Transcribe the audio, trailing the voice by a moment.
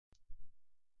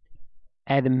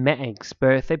at Meg's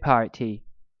birthday party.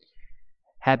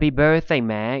 Happy birthday,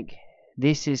 Meg.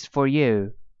 This is for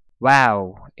you.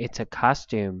 Wow, it's a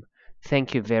costume.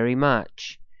 Thank you very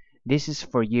much. This is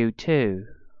for you too.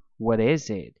 What is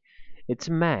it? It's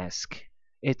a mask.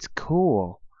 It's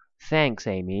cool. Thanks,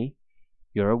 Amy.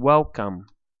 You're welcome.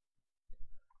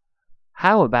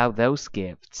 How about those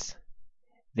gifts?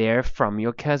 They're from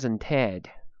your cousin Ted.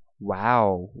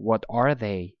 Wow, what are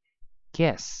they?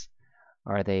 Guess.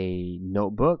 Are they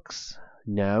notebooks?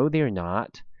 No, they're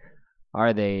not.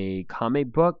 Are they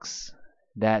comic books?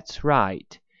 That's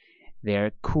right.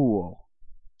 They're cool.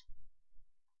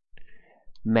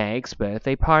 Meg's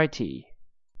birthday party.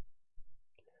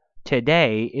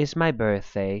 Today is my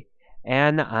birthday,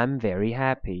 and I'm very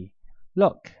happy.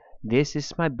 Look, this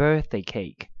is my birthday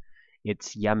cake.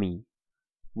 It's yummy.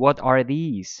 What are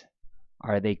these?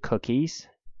 Are they cookies?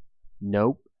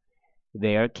 Nope,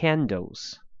 they're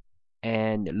candles.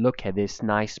 And look at this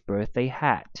nice birthday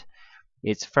hat.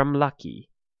 It's from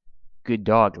Lucky. Good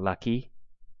dog, Lucky.